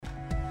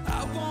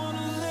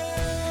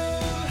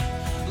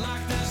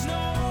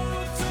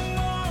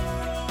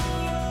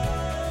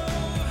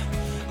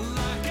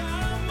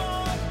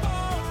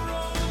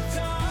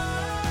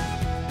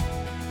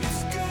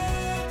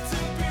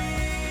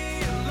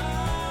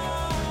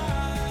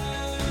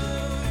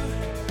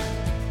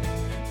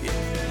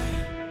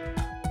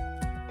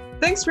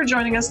Thanks for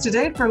joining us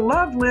today for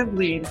Love, Live,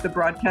 Lead, the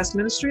broadcast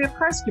ministry of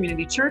Christ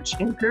Community Church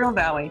in Imperial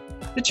Valley.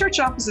 The church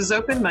office is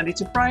open Monday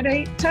to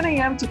Friday, 10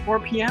 a.m. to 4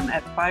 p.m.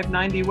 at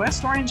 590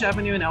 West Orange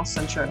Avenue in El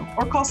Centro,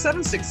 or call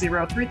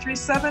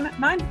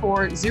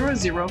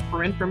 760-337-9400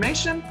 for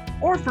information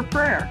or for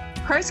prayer.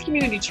 Christ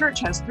Community Church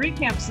has 3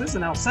 campuses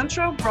in El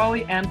Centro,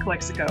 Brawley, and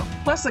Calexico,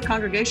 plus a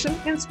congregation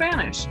in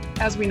Spanish.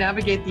 As we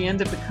navigate the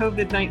end of the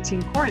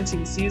COVID-19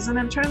 quarantine season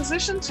and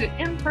transition to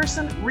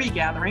in-person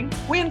regathering,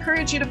 we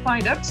encourage you to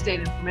find up-to-date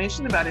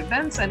information about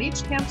events and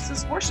each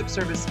campus's worship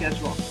service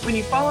schedule when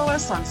you follow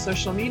us on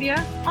social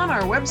media, on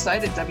our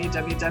website at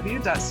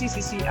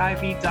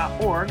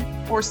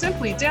www.cccIV.org, or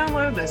simply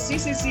download the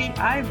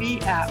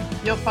CCCIV app.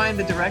 You'll find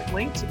the direct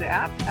link to the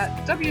app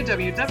at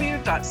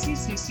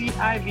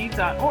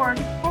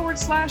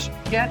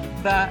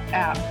www.cccIV.org/get the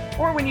app,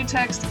 or when you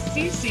text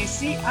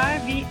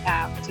CCCIV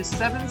app to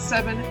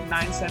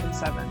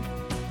 77977.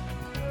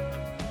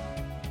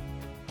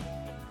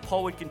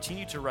 Paul would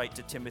continue to write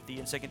to Timothy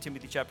in 2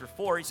 Timothy chapter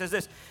 4. He says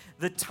this,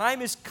 "The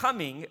time is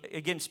coming,"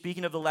 again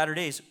speaking of the latter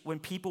days, "when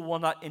people will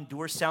not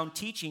endure sound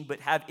teaching,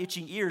 but have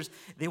itching ears.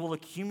 They will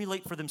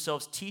accumulate for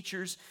themselves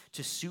teachers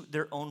to suit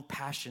their own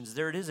passions."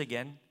 There it is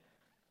again.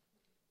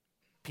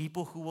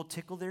 People who will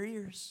tickle their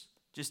ears.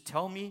 Just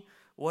tell me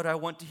what I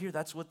want to hear.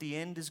 That's what the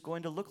end is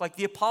going to look like.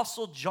 The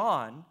Apostle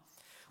John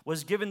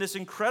was given this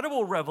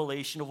incredible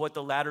revelation of what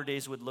the latter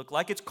days would look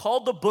like. It's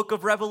called the book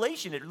of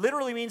Revelation. It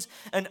literally means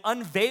an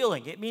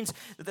unveiling. It means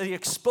the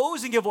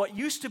exposing of what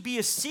used to be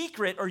a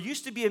secret or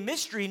used to be a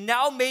mystery,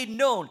 now made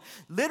known.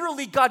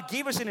 Literally, God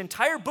gave us an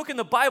entire book in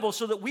the Bible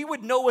so that we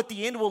would know what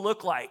the end will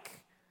look like.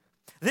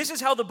 This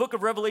is how the book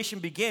of Revelation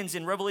begins.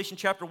 In Revelation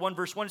chapter 1,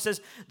 verse 1, it says,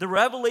 "The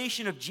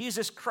revelation of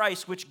Jesus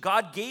Christ, which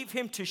God gave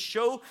him to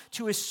show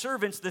to his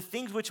servants the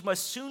things which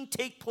must soon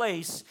take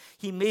place,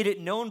 he made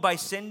it known by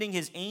sending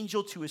his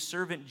angel to his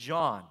servant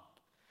John."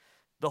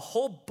 The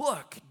whole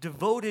book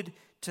devoted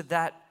to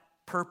that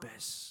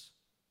purpose.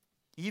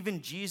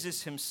 Even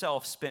Jesus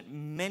himself spent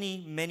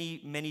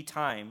many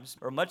times,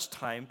 or much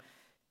time,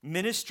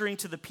 ministering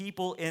to the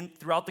people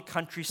throughout the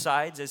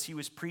countrysides as he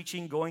was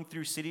preaching, going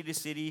through city to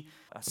city,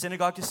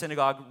 synagogue to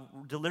synagogue,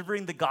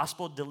 delivering the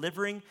gospel,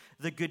 delivering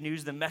the good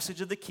news, the message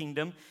of the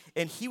kingdom.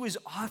 And he was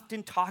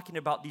often talking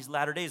about these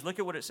latter days. Look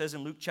at what it says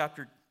in Luke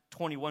chapter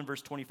 21,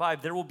 verse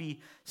 25. "There will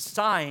be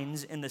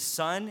signs in the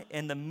sun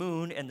and the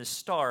moon and the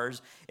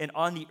stars, and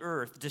on the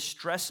earth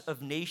distress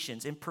of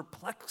nations and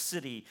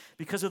perplexity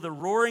because of the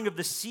roaring of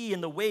the sea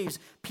and the waves,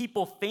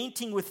 people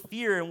fainting with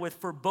fear and with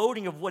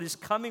foreboding of what is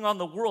coming on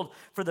the world.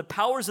 For the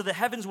powers of the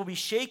heavens will be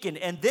shaken,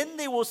 and then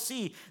they will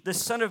see the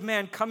Son of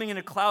Man coming in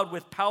a cloud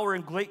with power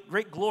and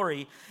great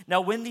glory. Now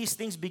when these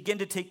things begin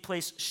to take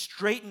place,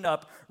 straighten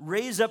up,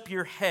 raise up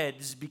your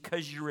heads,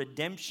 because your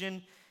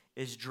redemption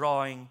is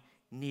drawing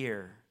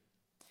near."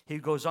 He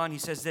goes on, he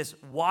says this,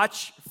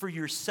 "Watch for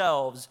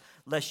yourselves,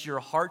 lest your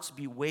hearts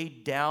be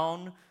weighed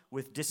down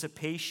with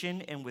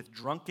dissipation and with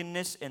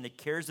drunkenness and the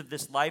cares of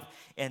this life,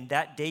 and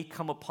that day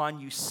come upon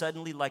you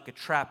suddenly like a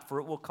trap, for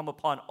it will come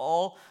upon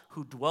all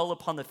who dwell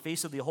upon the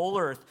face of the whole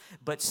earth.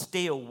 But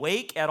stay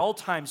awake at all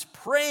times,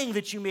 praying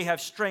that you may have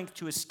strength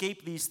to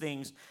escape these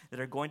things that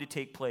are going to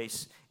take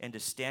place and to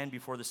stand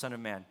before the Son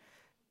of Man."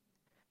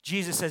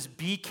 Jesus says,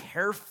 be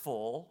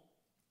careful,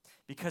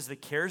 because the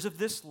cares of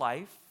this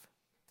life,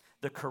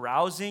 the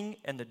carousing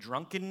and the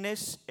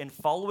drunkenness and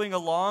following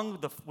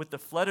along with the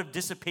flood of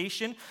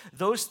dissipation,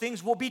 those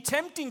things will be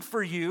tempting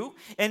for you.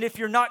 And if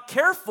you're not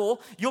careful,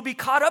 you'll be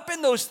caught up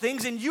in those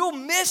things and you'll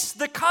miss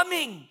the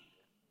coming.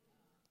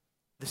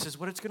 This is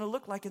what it's going to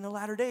look like in the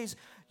latter days.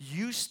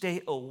 You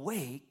stay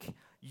awake.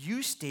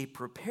 You stay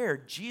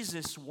prepared.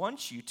 Jesus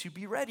wants you to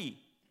be ready.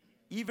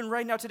 Even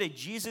right now today,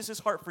 Jesus'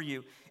 heart for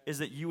you is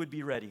that you would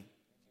be ready.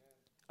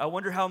 I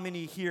wonder how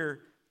many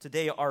here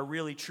today are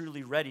really,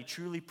 truly ready,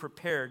 truly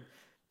prepared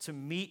to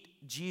meet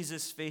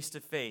Jesus face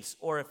to face.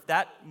 Or if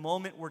that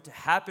moment were to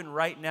happen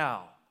right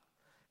now,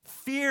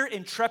 fear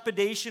and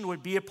trepidation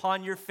would be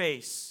upon your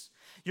face.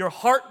 Your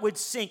heart would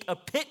sink, a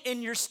pit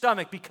in your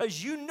stomach,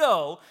 because you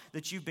know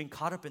that you've been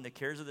caught up in the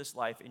cares of this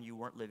life and you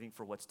weren't living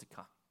for what's to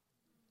come.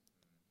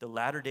 The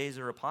latter days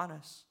are upon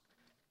us.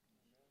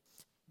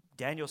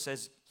 Daniel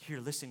says, here,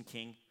 listen,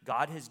 King,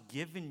 God has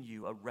given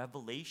you a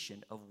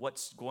revelation of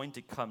what's going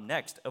to come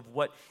next, of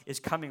what is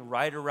coming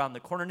right around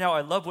the corner. Now,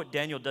 I love what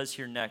Daniel does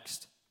here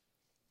next.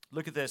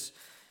 Look at this.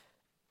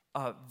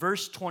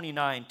 Verse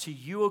 29, "To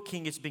you, O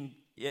king, it's been,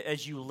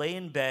 as you lay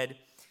in bed,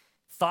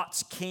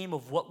 thoughts came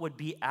of what would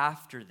be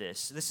after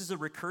this." This is a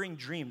recurring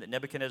dream that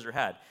Nebuchadnezzar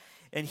had.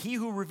 "And he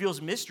who reveals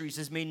mysteries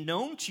has made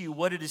known to you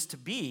what it is to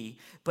be.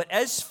 But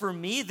as for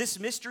me, this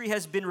mystery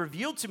has been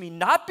revealed to me,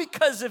 not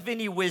because of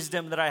any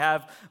wisdom that I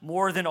have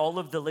more than all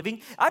of the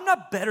living. I'm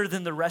not better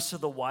than the rest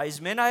of the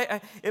wise men.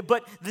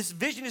 But this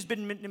vision has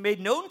been made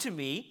known to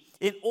me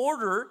in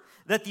order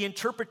that the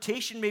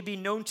interpretation may be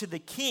known to the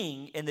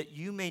king, and that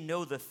you may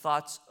know the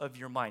thoughts of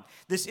your mind."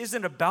 This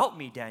isn't about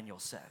me, Daniel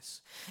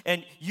says.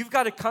 And you've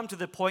got to come to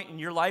the point in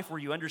your life where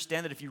you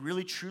understand that if you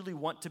really truly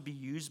want to be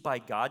used by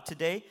God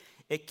today,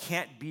 it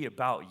can't be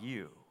about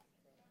you.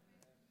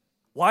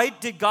 Why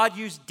did God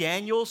use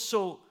Daniel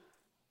so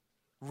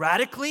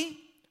radically,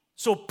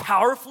 so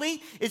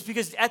powerfully? It's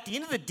because at the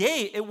end of the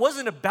day, it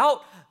wasn't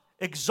about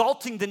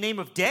exalting the name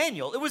of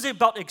Daniel. It was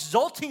about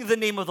exalting the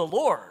name of the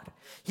Lord.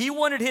 He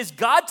wanted his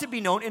God to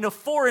be known in a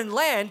foreign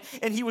land,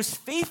 and he was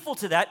faithful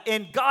to that,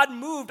 and God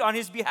moved on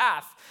his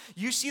behalf.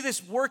 You see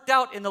this worked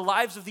out in the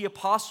lives of the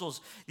apostles.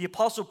 The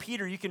apostle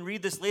Peter, you can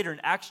read this later in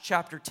Acts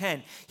chapter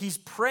 10. He's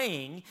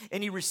praying,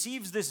 and he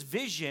receives this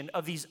vision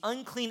of these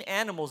unclean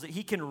animals that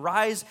he can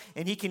rise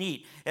and he can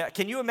eat.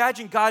 Can you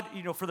imagine God,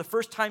 for the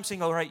first time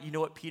saying, all right, you know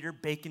what, Peter,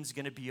 bacon's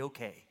going to be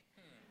okay,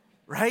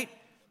 right?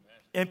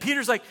 And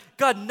Peter's like,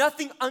 God,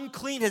 nothing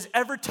unclean has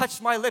ever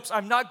touched my lips.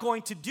 I'm not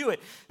going to do it.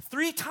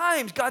 3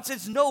 times God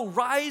says, no,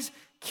 rise,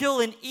 kill,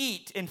 and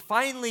eat. And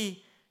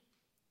finally,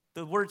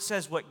 the word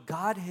says what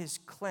God has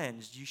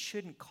cleansed, you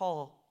shouldn't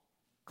call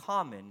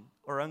common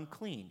or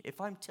unclean. If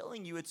I'm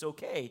telling you it's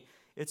okay,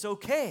 it's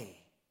okay.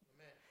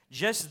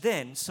 Just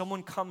then,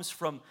 someone comes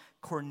from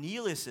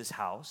Cornelius'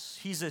 house.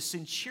 He's a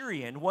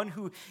centurion, one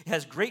who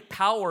has great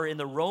power in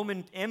the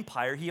Roman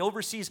Empire. He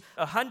oversees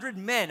 100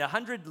 men,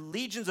 100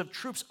 legions of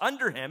troops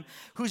under him,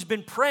 who's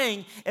been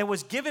praying and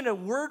was given a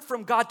word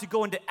from God to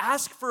go and to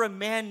ask for a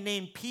man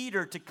named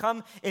Peter to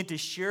come and to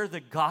share the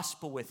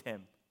gospel with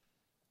him.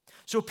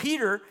 So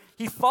Peter,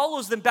 he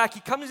follows them back.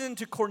 He comes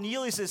into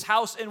Cornelius'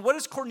 house, and what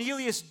does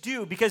Cornelius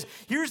do? Because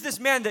here's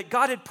this man that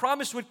God had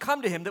promised would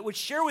come to him, that would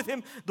share with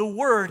him the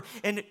word,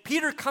 and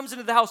Peter comes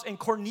into the house, and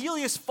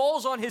Cornelius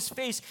falls on his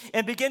face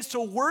and begins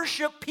to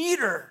worship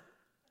Peter.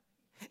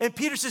 And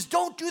Peter says,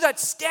 don't do that,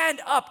 stand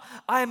up.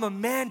 I am a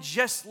man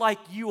just like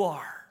you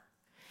are.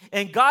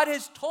 And God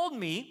has told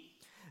me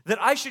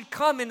that I should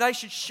come and I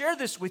should share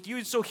this with you.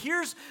 And so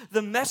here's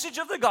the message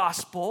of the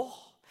gospel.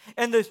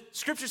 And the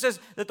scripture says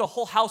that the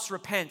whole house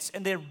repents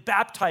and they're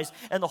baptized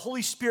and the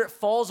Holy Spirit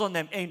falls on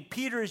them and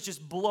Peter is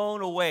just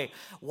blown away.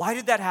 Why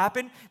did that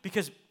happen?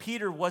 Because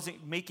Peter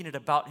wasn't making it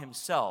about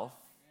himself.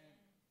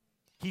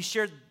 He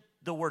shared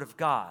the word of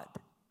God.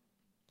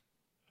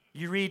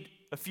 You read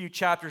a few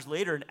chapters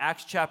later in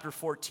Acts chapter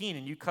 14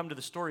 and you come to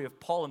the story of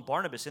Paul and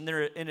Barnabas, and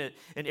they're in an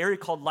area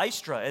called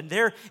Lystra, and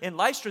there in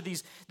Lystra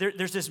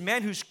there's this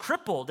man who's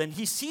crippled, and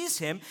he sees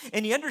him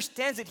and he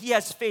understands that he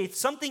has faith.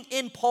 Something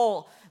in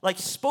Paul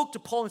spoke to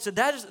Paul and said,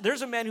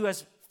 there's a man who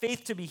has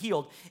faith to be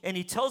healed. And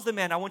he tells the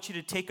man, I want you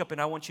to take up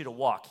and I want you to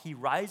walk. He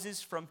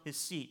rises from his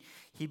seat.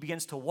 He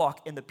begins to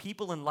walk. And the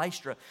people in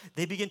Lystra,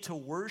 they begin to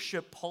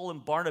worship Paul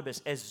and Barnabas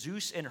as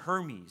Zeus and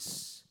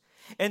Hermes.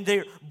 And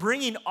they're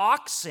bringing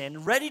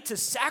oxen ready to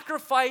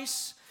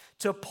sacrifice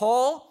to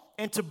Paul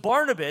and to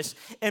Barnabas.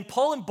 And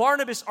Paul and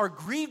Barnabas are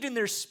grieved in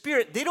their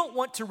spirit. They don't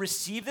want to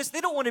receive this.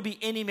 They don't want to be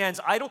any man's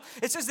idol.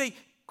 It says they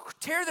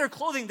tear their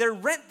clothing, they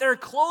rent their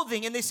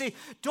clothing, and they say,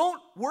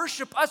 don't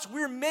worship us,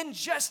 we're men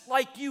just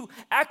like you.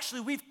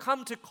 Actually, we've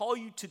come to call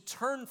you to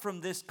turn from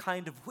this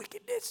kind of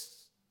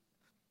wickedness.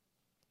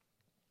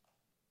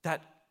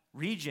 That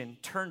region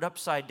turned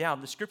upside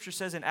down. The scripture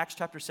says in Acts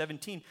chapter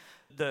 17,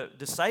 the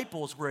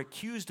disciples were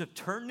accused of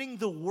turning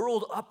the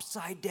world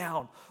upside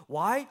down.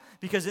 Why?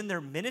 Because in their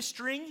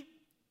ministering,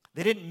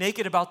 they didn't make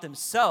it about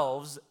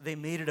themselves, they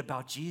made it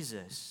about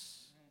Jesus.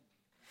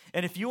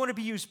 And if you want to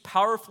be used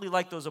powerfully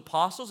like those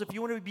apostles, if you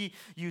want to be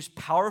used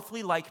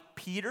powerfully like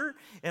Peter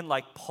and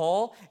like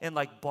Paul and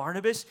like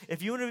Barnabas,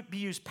 if you want to be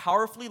used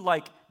powerfully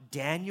like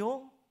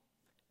Daniel,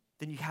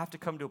 then you have to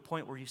come to a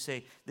point where you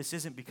say, this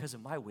isn't because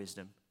of my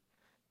wisdom.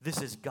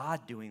 This is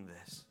God doing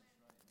this.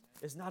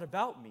 It's not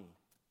about me.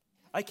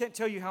 I can't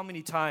tell you how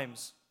many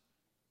times.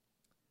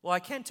 Well, I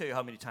can tell you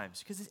how many times,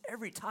 because it's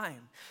every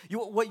time.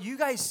 What you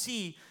guys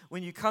see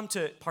when you come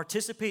to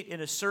participate in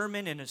a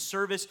sermon, in a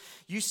service,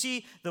 you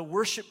see the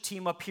worship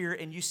team up here,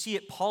 and you see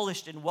it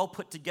polished and well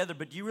put together,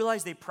 but do you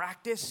realize they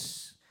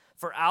practice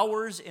for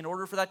hours in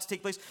order for that to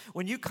take place?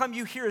 When you come,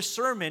 you hear a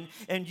sermon,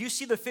 and you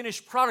see the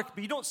finished product,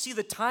 but you don't see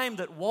the time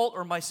that Walt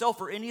or myself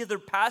or any other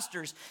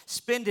pastors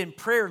spend in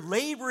prayer,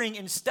 laboring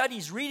in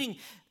studies, reading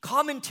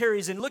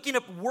commentaries and looking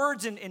up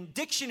words in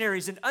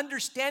dictionaries and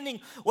understanding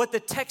what the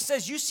text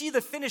says. You see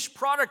the finished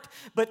product,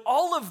 but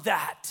all of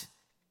that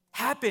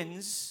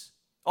happens,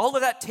 all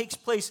of that takes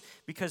place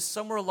because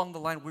somewhere along the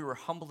line we were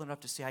humble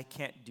enough to say, I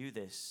can't do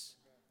this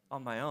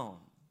on my own.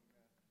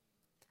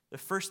 The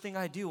first thing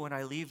I do when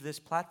I leave this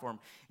platform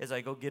is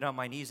I go get on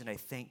my knees and I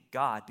thank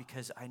God,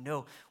 because I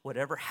know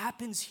whatever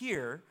happens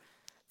here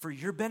for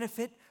your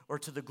benefit or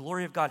to the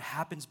glory of God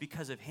happens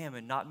because of Him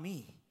and not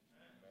me.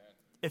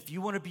 If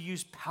you want to be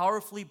used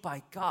powerfully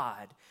by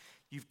God,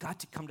 you've got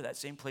to come to that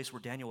same place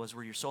where Daniel was,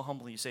 where you're so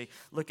humble and you say,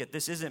 look,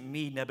 this isn't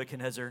me,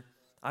 Nebuchadnezzar.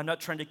 I'm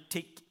not trying to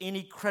take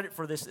any credit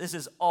for this. This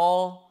is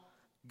all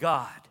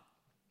God.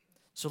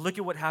 So look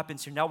at what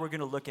happens here. Now we're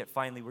going to look at,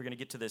 finally, we're going to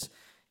get to this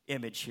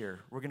image here.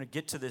 We're going to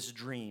get to this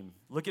dream.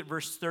 Look at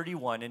verse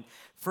 31. And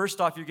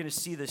first off, you're going to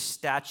see the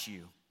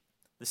statue.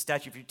 The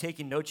statue. If you're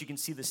taking notes, you can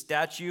see the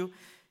statue.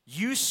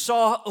 You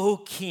saw, O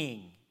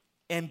king,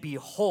 and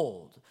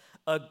behold,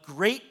 a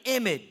great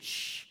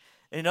image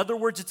In other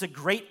words, it's a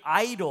great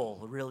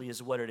idol, really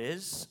is what it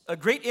is. A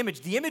great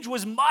image. The image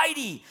was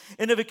mighty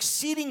and of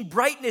exceeding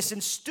brightness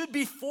and stood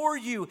before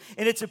you,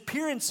 and its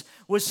appearance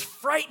was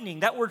frightening.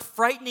 That word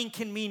frightening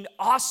can mean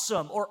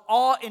awesome or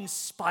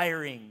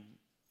awe-inspiring.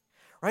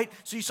 Right?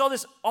 So you saw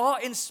this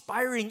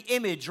awe-inspiring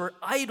image or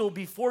idol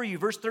before you.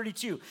 Verse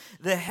 32,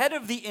 the head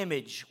of the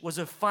image was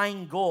of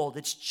fine gold.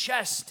 Its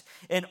chest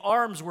and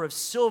arms were of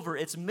silver.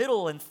 Its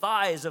middle and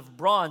thighs of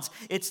bronze.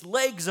 Its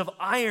legs of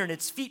iron.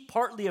 Its feet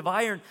partly of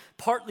iron,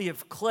 partly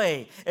of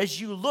clay.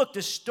 As you looked,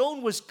 a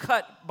stone was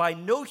cut by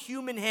no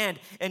human hand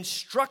and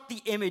struck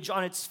the image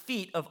on its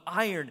feet of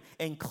iron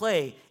and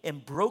clay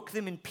and broke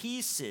them in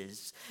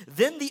pieces.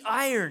 Then the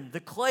iron,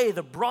 the clay,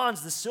 the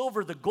bronze, the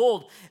silver, the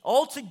gold,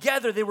 all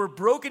together they were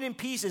broken in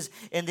pieces,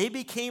 and they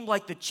became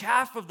like the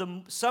chaff of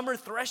the summer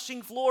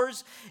threshing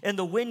floors, and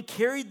the wind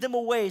carried them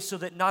away so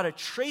that not a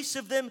trace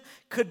of them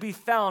could be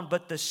found.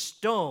 But the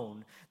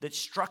stone that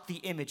struck the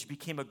image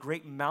became a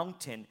great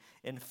mountain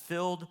and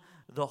filled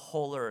the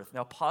whole earth.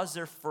 Now pause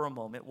there for a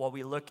moment while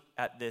we look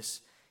at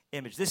this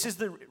image. This is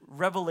the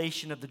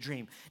revelation of the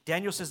dream.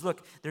 Daniel says,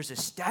 look, there's a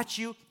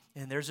statue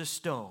and there's a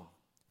stone.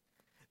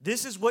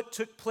 This is what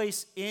took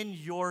place in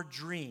your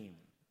dream.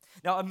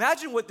 Now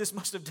imagine what this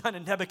must have done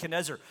in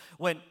Nebuchadnezzar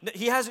when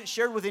he hasn't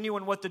shared with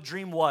anyone what the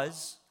dream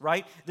was,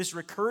 right? This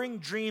recurring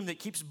dream that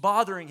keeps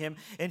bothering him.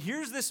 And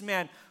here's this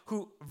man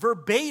who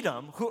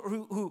verbatim,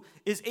 who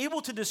is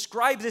able to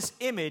describe this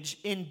image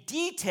in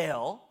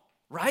detail,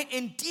 right?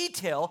 In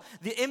detail,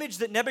 the image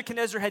that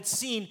Nebuchadnezzar had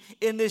seen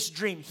in this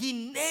dream.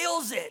 He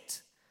nails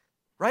it,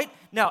 right?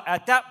 Now,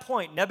 at that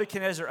point,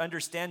 Nebuchadnezzar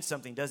understands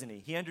something, doesn't he?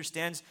 He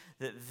understands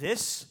that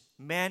this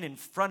man in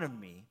front of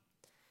me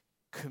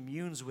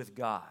communes with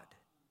God.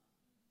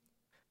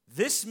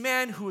 This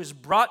man who has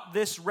brought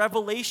this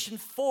revelation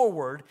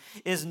forward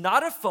is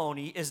not a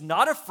phony, is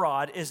not a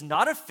fraud, is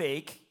not a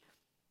fake.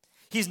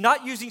 He's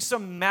not using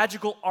some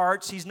magical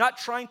arts. He's not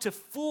trying to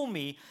fool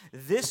me.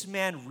 This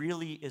man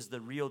really is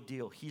the real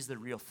deal. He's the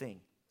real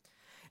thing.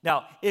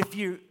 Now, if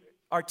you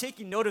are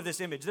taking note of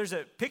this image, there's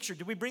a picture.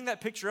 Did we bring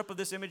that picture up of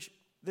this image?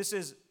 This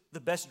is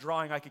the best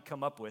drawing I could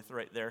come up with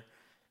right there.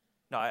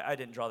 No, I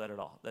didn't draw that at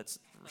all. That's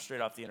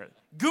straight off the internet.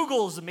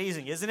 Google is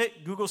amazing, isn't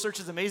it? Google search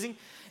is amazing.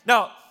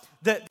 Now,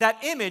 that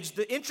image,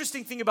 the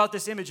interesting thing about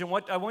this image, and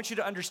what I want you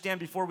to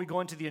understand before we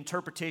go into the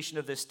interpretation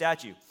of this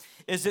statue,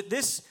 is that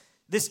this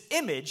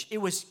image, it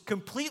was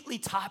completely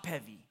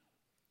top-heavy.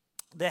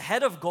 The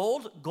head of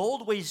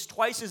gold weighs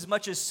twice as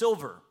much as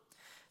silver.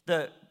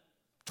 The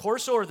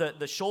torso or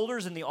the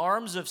shoulders and the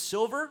arms of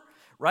silver,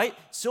 right?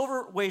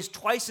 Silver weighs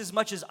twice as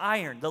much as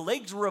iron. The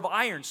legs were of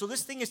iron. So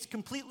this thing is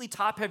completely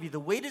top-heavy. The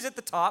weight is at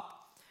the top,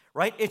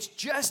 right? It's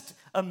just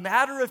a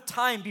matter of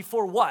time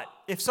before what?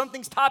 If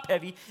something's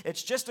top-heavy,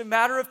 it's just a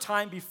matter of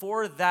time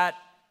before that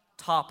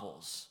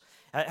topples.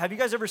 Have you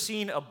guys ever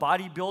seen a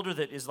bodybuilder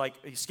that is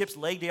like, he skips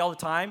leg day all the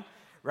time,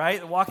 right?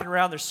 They're walking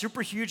around, they're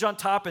super huge on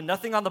top and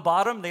nothing on the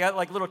bottom. They got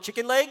like little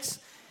chicken legs.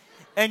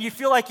 And you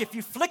feel like if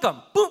you flick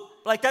them, boop,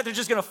 like that, they're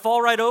just going to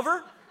fall right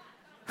over,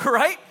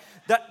 right?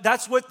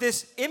 That's what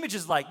this image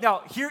is like.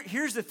 Now,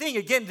 here's the thing.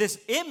 Again, this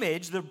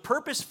image, the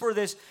purpose for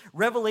this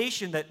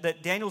revelation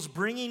that Daniel's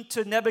bringing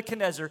to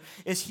Nebuchadnezzar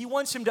is he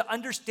wants him to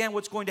understand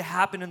what's going to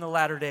happen in the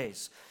latter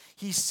days.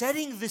 He's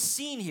setting the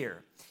scene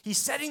here. He's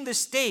setting the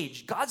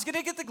stage. God's going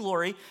to get the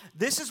glory.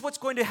 This is what's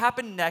going to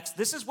happen next.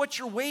 This is what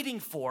you're waiting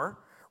for,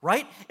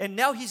 right? And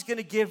now he's going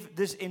to give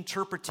this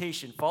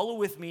interpretation. Follow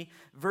with me,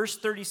 verse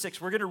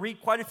 36. We're going to read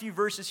quite a few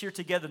verses here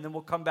together, and then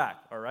we'll come back,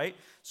 all right?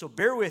 So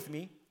bear with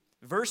me.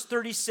 Verse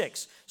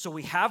 36, so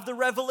we have the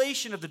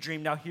revelation of the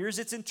dream. Now here's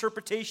its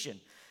interpretation.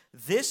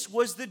 This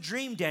was the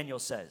dream, Daniel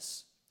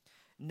says.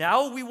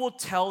 Now we will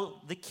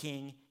tell the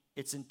king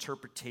its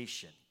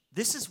interpretation.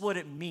 This is what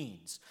it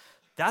means.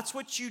 That's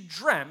what you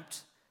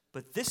dreamt,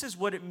 but this is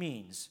what it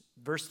means.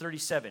 Verse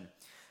 37,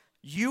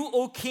 you,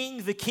 O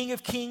king, the king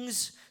of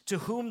kings, to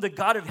whom the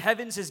God of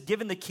heavens has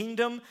given the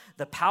kingdom,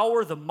 the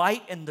power, the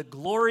might, and the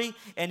glory,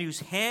 and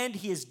whose hand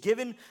he has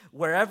given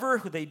wherever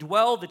they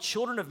dwell, the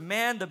children of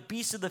man, the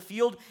beasts of the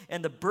field,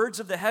 and the birds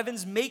of the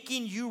heavens,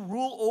 making you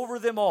rule over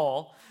them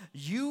all.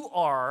 You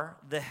are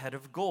the head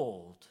of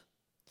gold.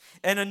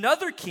 And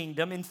another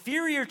kingdom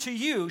inferior to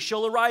you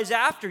shall arise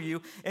after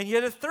you, and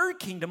yet a third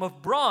kingdom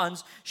of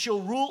bronze shall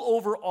rule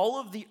over all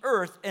of the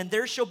earth, and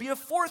there shall be a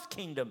fourth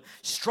kingdom,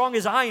 strong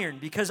as iron,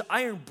 because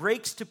iron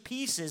breaks to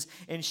pieces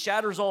and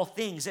shatters all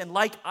things. And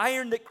like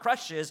iron that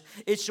crushes,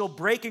 it shall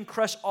break and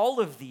crush all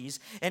of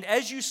these. And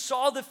as you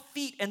saw the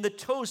feet and the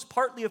toes,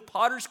 partly of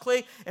potter's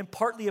clay and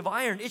partly of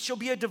iron, it shall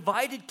be a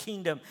divided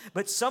kingdom,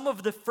 but some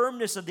of the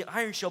firmness of the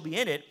iron shall be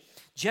in it,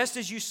 just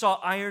as you saw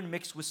iron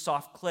mixed with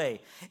soft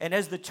clay. And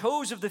as the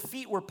toes of the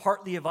feet were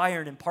partly of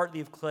iron and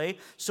partly of clay,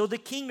 so the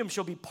kingdom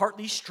shall be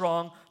partly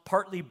strong,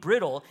 partly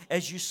brittle.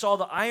 As you saw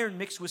the iron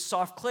mixed with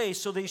soft clay,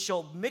 so they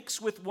shall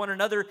mix with one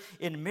another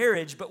in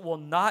marriage, but will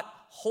not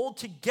hold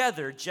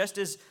together, just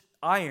as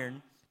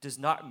iron does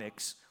not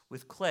mix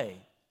with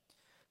clay.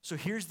 So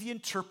here's the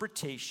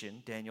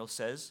interpretation, Daniel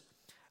says,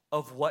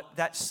 of what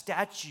that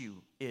statue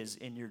is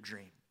in your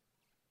dream.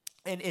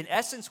 And in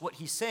essence, what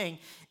he's saying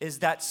is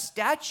that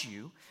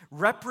statue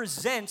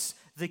represents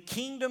the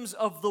kingdoms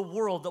of the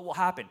world that will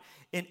happen.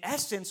 In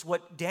essence,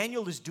 what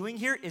Daniel is doing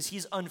here is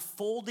he's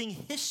unfolding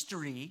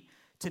history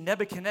to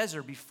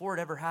Nebuchadnezzar before it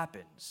ever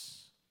happens.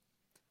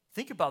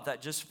 Think about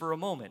that just for a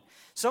moment.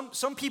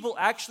 Some people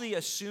actually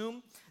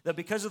assume that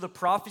because of the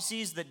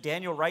prophecies that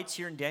Daniel writes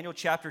here in Daniel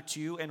chapter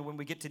 2 and when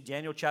we get to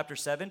Daniel chapter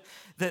 7,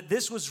 that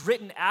this was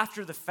written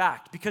after the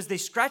fact, because they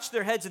scratch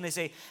their heads and they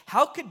say,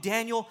 how could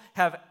Daniel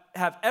have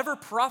ever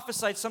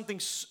prophesied something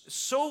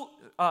so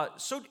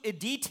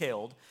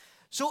detailed,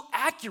 so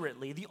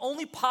accurately? The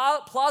only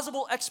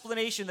plausible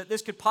explanation that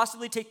this could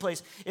possibly take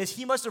place is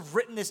he must have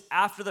written this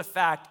after the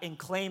fact and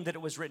claimed that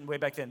it was written way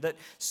back then, that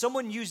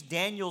someone used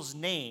Daniel's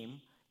name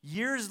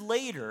years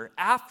later,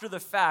 after the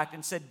fact,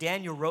 and said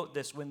Daniel wrote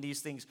this when these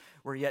things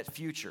were yet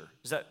future.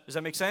 Does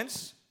that make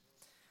sense?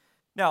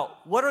 Now,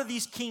 what are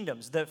these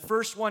kingdoms? The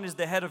first one is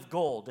the head of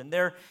gold. And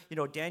there,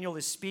 Daniel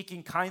is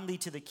speaking kindly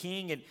to the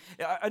king. And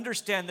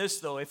understand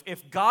this, though.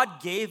 If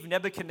God gave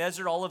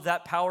Nebuchadnezzar all of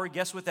that power,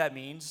 guess what that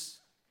means?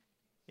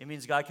 It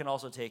means God can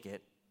also take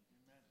it.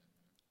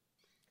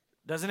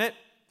 Doesn't it?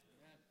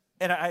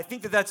 And I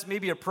think that that's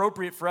maybe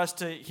appropriate for us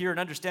to hear and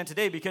understand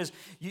today, because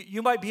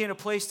you might be in a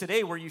place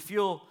today where you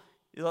feel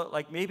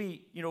like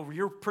maybe,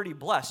 you're pretty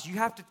blessed. You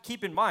have to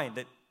keep in mind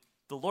that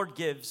the Lord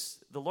gives,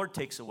 the Lord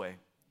takes away.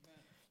 Amen.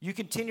 You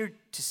continue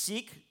to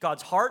seek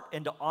God's heart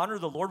and to honor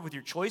the Lord with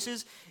your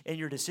choices and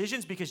your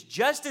decisions, because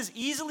just as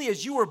easily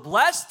as you were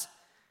blessed,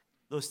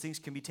 those things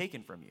can be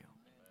taken from you.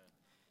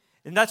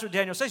 Amen. And that's what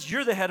Daniel says.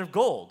 You're the head of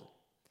gold.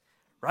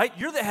 Right?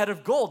 You're the head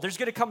of gold. There's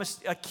going to come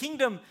a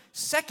kingdom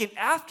second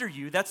after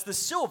you. That's the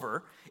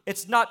silver.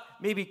 It's not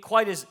maybe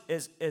quite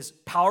as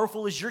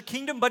powerful as your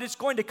kingdom, but it's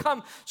going to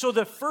come. So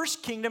the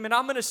first kingdom, and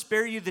I'm going to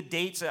spare you the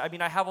dates. I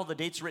mean, I have all the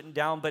dates written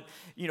down, but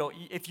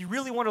if you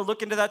really want to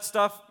look into that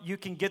stuff, you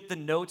can get the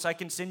notes. I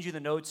can send you the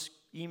notes.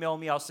 Email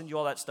me. I'll send you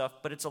all that stuff.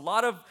 But it's a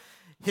lot of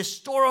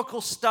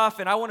historical stuff,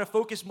 and I want to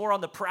focus more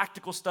on the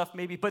practical stuff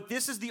maybe, but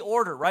this is the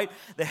order, right?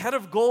 The head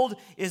of gold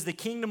is the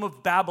kingdom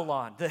of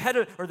Babylon. The head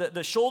of, or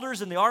the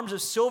shoulders and the arms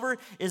of silver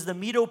is the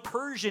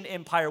Medo-Persian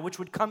Empire, which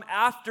would come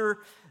after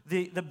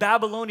the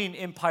Babylonian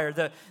Empire.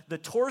 The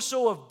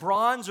torso of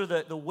bronze, or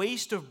the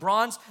waist of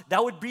bronze,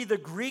 that would be the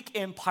Greek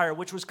Empire,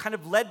 which was kind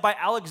of led by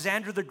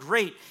Alexander the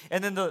Great,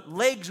 and then the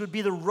legs would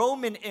be the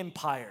Roman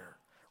Empire,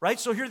 right?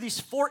 So here are these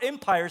four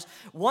empires,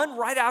 one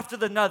right after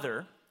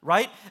another,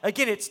 right?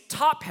 Again, it's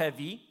top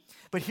heavy,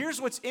 but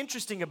here's what's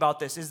interesting about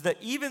this is that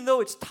even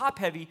though it's top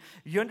heavy,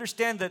 you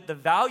understand that the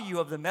value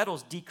of the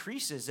metals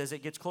decreases as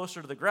it gets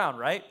closer to the ground,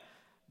 right?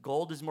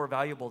 Gold is more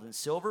valuable than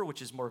silver, which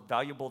is more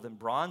valuable than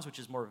bronze, which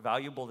is more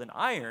valuable than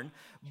iron,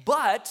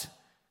 but,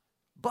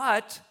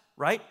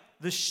 right,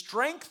 the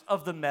strength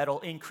of the metal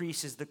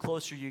increases the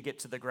closer you get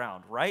to the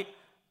ground, right?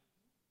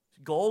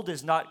 Gold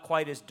is not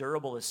quite as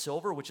durable as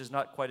silver, which is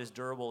not quite as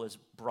durable as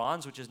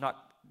bronze, which is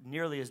not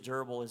nearly as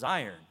durable as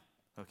iron.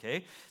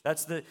 Okay,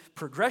 that's the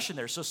progression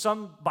there. So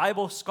some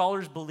Bible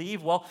scholars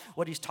believe, well,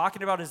 what he's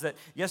talking about is that,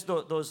 yes,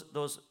 those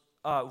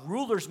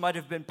rulers might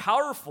have been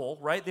powerful,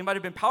 right? They might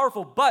have been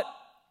powerful, but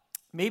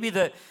maybe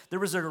there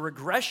was a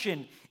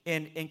regression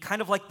in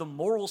kind of like the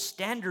moral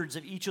standards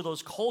of each of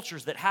those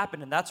cultures that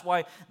happened, and that's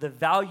why the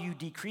value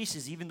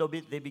decreases even though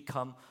they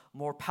become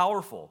more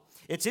powerful.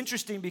 It's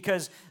interesting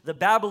because the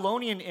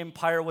Babylonian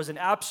Empire was an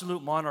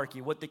absolute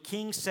monarchy. What the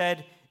king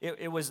said,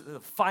 it was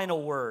the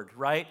final word,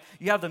 right?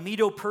 You have the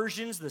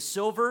Medo-Persians, the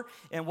silver,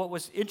 and what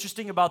was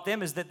interesting about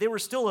them is that they were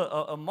still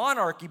a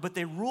monarchy, but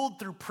they ruled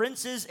through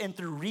princes and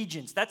through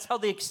regents. That's how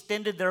they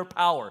extended their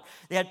power.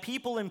 They had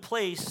people in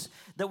place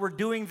that were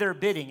doing their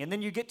bidding. And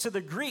then you get to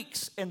the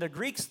Greeks, and the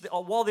Greeks,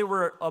 while they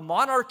were a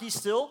monarchy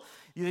still,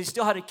 they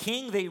still had a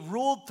king. They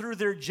ruled through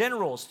their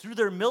generals, through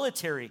their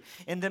military.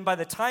 And then by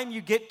the time you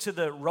get to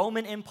the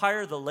Roman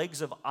Empire, the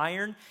legs of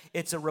iron,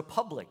 it's a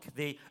republic.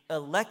 They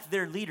elect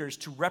their leaders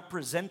to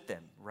represent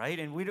them, right?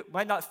 And we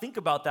might not think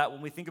about that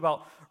when we think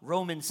about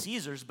Roman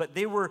Caesars, but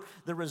they were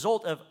the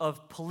result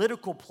of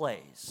political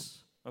plays,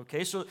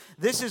 okay? So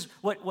this is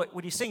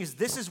what he's saying is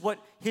this is what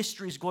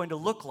history is going to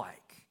look like.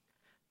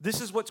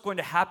 This is what's going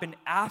to happen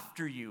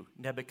after you,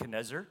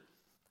 Nebuchadnezzar,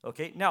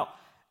 okay? Now,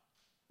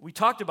 we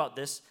talked about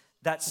this.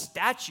 That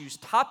statue's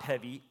top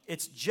heavy,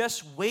 it's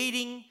just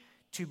waiting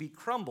to be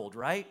crumbled,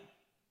 right?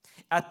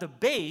 At the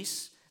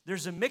base,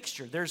 there's a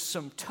mixture. There's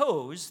some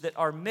toes that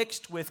are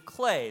mixed with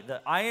clay.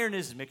 The iron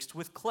is mixed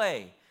with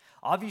clay.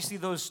 Obviously,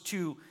 those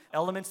two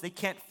elements, they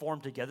can't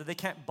form together. They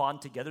can't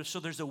bond together. So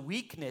there's a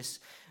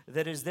weakness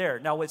that is there.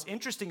 Now, what's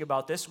interesting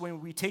about this,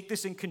 when we take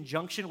this in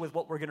conjunction with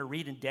what we're going to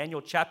read in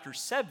Daniel chapter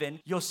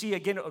 7, you'll see,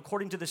 again,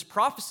 according to this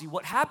prophecy,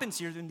 what happens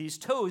here in these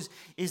toes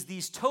is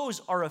these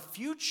toes are a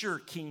future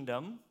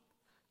kingdom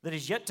that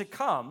is yet to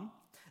come,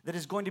 that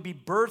is going to be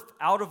birthed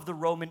out of the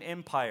Roman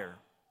Empire.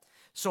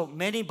 So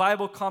many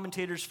Bible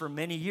commentators for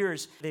many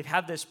years, they've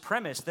had this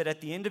premise that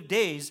at the end of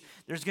days,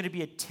 there's going to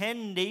be a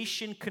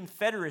 10-nation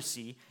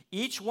confederacy,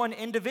 each one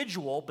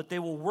individual, but they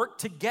will work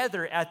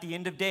together at the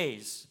end of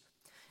days.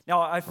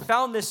 Now, I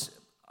found this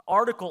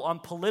article on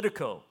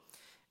Politico,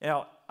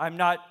 Now, I'm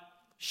not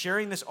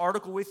sharing this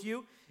article with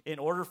you in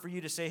order for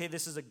you to say, hey,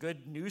 this is a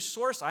good news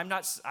source. I'm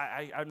not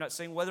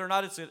saying whether or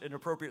not it's an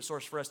appropriate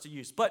source for us to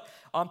use. But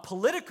on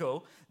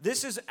Politico,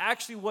 this is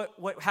actually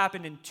what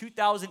happened in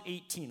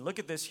 2018. Look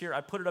at this here.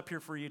 I put it up here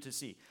for you to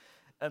see.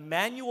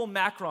 Emmanuel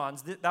Macron,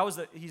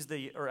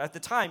 at the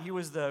time, he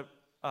was the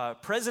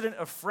president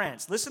of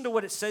France. Listen to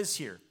what it says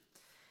here.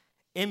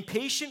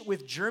 Impatient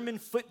with German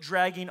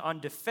foot-dragging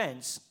on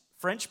defense,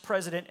 French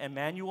President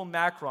Emmanuel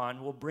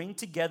Macron will bring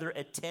together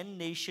a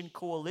 10-nation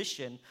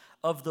coalition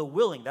of the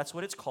willing, that's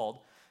what it's called,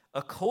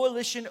 a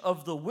coalition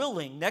of the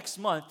willing next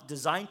month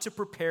designed to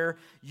prepare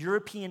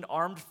European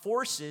armed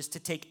forces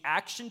to take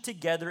action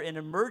together in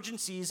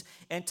emergencies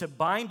and to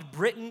bind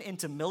Britain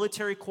into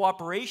military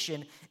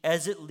cooperation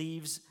as it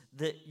leaves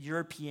the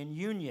European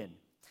Union.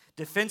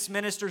 Defense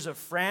ministers of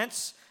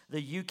France,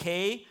 the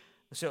UK,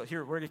 so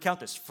here, we're going to count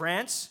this,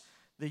 France,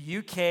 the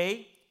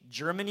UK,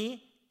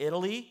 Germany,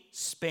 Italy,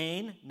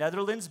 Spain,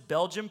 Netherlands,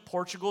 Belgium,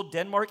 Portugal,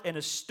 Denmark, and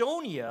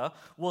Estonia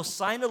will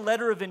sign a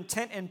letter of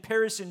intent in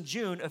Paris in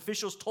June,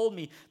 officials told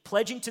me,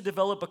 pledging to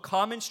develop a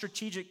common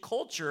strategic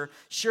culture,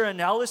 share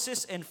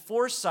analysis and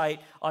foresight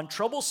on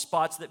trouble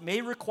spots that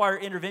may require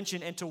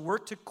intervention, and to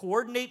work to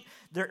coordinate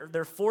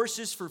their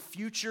forces for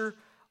future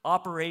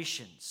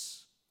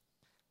operations.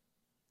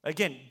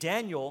 Again,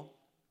 Daniel,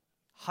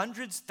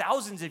 hundreds,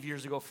 thousands of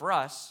years ago for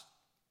us,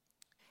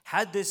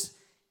 had this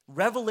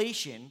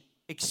revelation,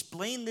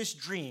 explained this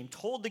dream,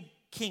 told the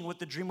king what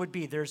the dream would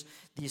be. There's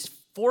these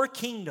 4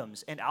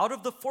 kingdoms, and out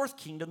of the 4th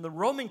kingdom, the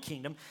Roman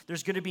kingdom,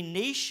 there's going to be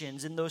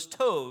nations in those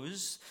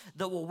toes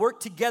that will work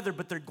together,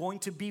 but they're going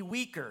to be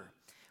weaker.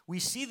 We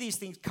see these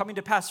things coming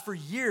to pass for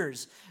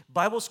years.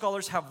 Bible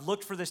scholars have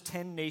looked for this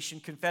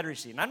 10-nation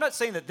confederacy. And I'm not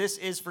saying that this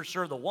is for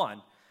sure the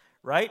one,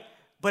 right?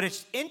 But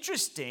it's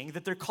interesting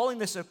that they're calling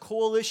this a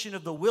coalition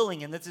of the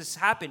willing, and that this is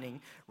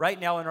happening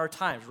right now in our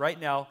times, right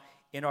now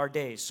in our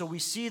days. So we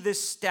see this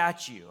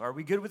statue. Are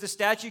we good with the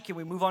statue? Can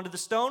we move on to the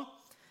stone?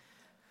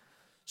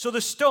 So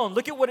the stone,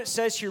 look at what it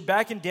says here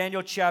back in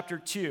Daniel chapter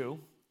 2,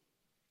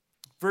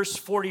 verse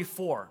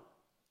 44.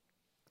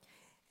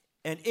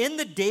 And in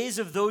the days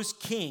of those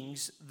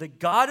kings, the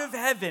God of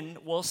heaven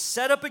will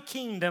set up a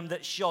kingdom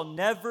that shall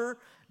never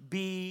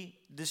be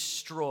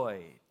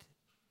destroyed.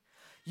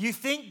 You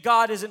think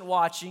God isn't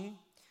watching?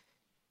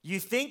 You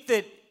think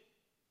that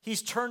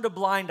he's turned a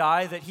blind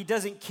eye, that he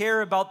doesn't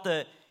care about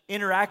the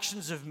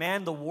interactions of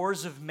man, the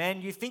wars of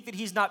men? You think that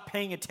he's not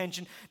paying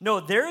attention? No,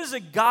 there is a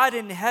God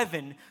in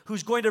heaven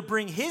who's going to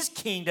bring his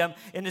kingdom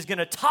and is going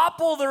to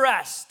topple the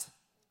rest.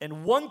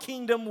 And one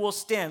kingdom will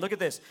stand. Look at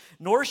this.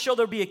 Nor shall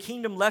there be a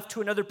kingdom left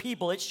to another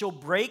people. It shall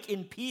break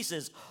in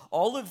pieces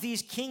all of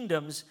these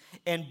kingdoms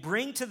and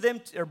bring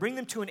them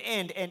to an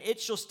end, and it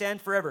shall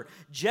stand forever.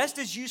 Just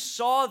as you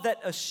saw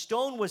that a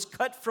stone was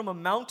cut from a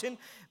mountain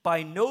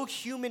by no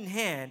human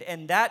hand,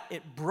 and that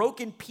it broke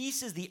in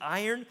pieces the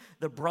iron,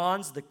 the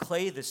bronze, the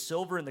clay, the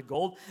silver, and the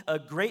gold, a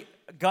great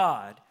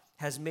God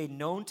has made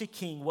known to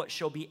king what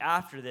shall be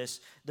after this.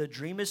 The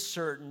dream is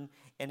certain,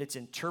 and its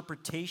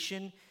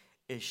interpretation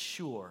is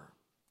sure.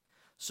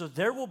 So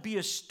there will be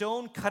a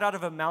stone cut out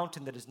of a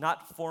mountain that is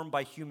not formed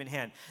by human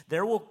hand.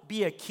 There will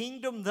be a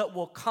kingdom that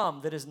will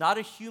come that is not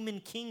a human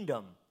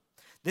kingdom.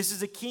 This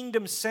is a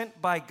kingdom sent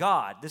by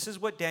God. This is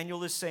what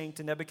Daniel is saying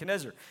to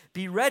Nebuchadnezzar.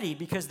 Be ready,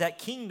 because that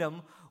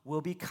kingdom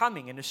will be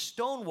coming, and a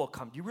stone will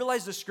come. Do you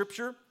realize the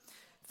scripture,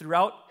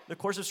 throughout the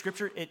course of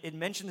scripture, it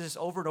mentions this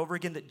over and over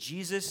again, that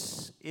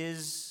Jesus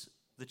is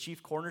the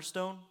chief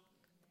cornerstone?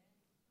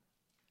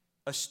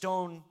 A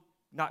stone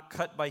not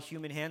cut by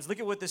human hands. Look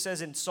at what this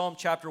says in Psalm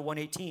chapter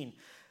 118.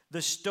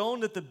 The stone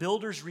that the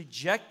builders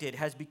rejected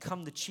has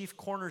become the chief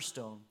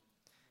cornerstone.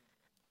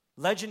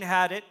 Legend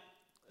had it,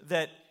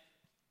 that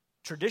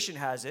tradition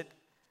has it,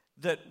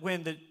 that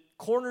when the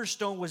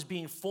cornerstone was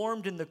being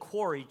formed in the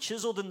quarry,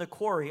 chiseled in the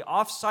quarry,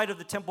 offside of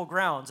the temple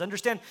grounds.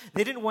 Understand,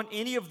 they didn't want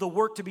any of the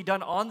work to be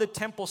done on the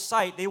temple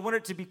site. They wanted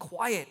it to be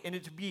quiet and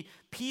it to be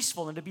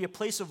peaceful and to be a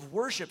place of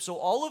worship. So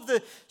all of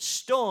the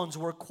stones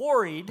were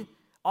quarried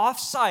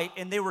off-site,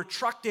 and they were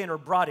trucked in or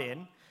brought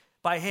in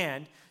by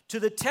hand to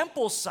the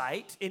temple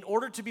site in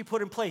order to be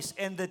put in place.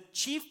 And the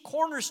chief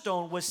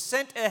cornerstone was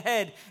sent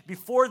ahead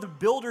before the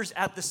builders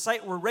at the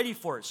site were ready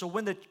for it. So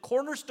when the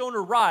cornerstone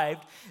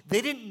arrived, they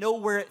didn't know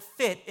where it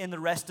fit in the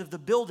rest of the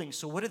building.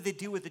 So what did they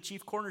do with the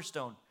chief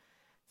cornerstone?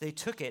 They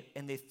took it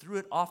and they threw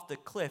it off the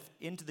cliff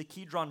into the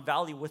Kidron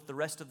Valley with the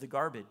rest of the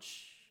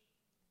garbage,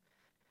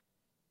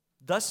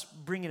 thus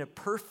bringing a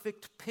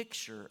perfect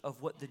picture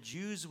of what the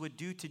Jews would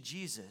do to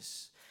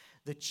Jesus.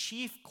 The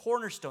chief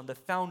cornerstone, the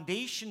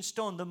foundation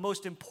stone, the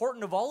most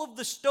important of all of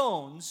the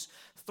stones,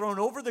 thrown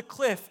over the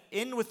cliff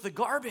in with the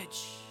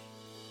garbage.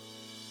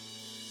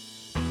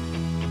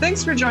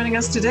 Thanks for joining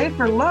us today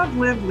for Love,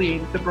 Live,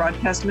 Lead, the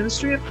broadcast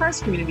ministry of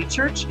Christ Community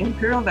Church,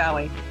 Imperial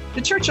Valley.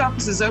 The church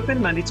office is open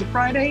Monday to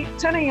Friday,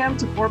 10 a.m.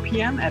 to 4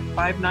 p.m. at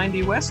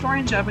 590 West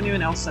Orange Avenue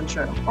in El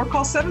Centro, or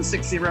call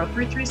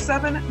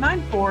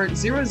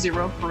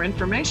 760-337-9400 for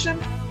information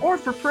or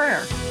for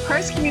prayer.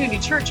 Christ Community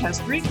Church has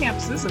 3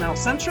 campuses in El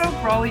Centro,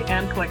 Raleigh,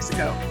 and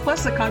Calexico,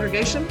 plus a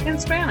congregation in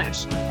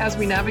Spanish. As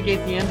we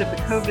navigate the end of the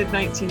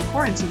COVID-19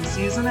 quarantine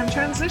season and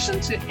transition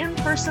to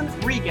in-person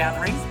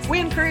regathering, we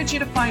encourage you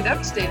to find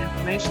up-to-date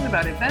information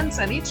about events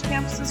and each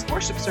campus's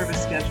worship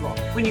service schedule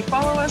when you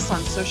follow us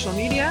on social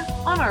media,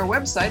 on our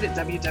website at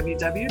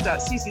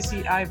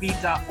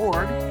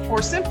www.cccIV.org,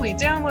 or simply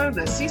download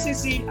the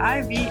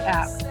CCCIV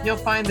app. You'll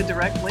find the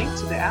direct link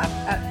to the app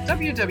at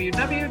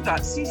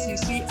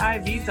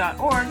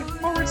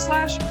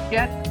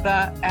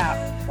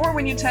www.cccIV.org/get-the-app, or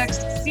when you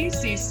text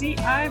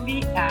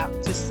CCCIV app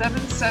to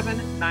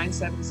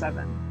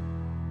 77977.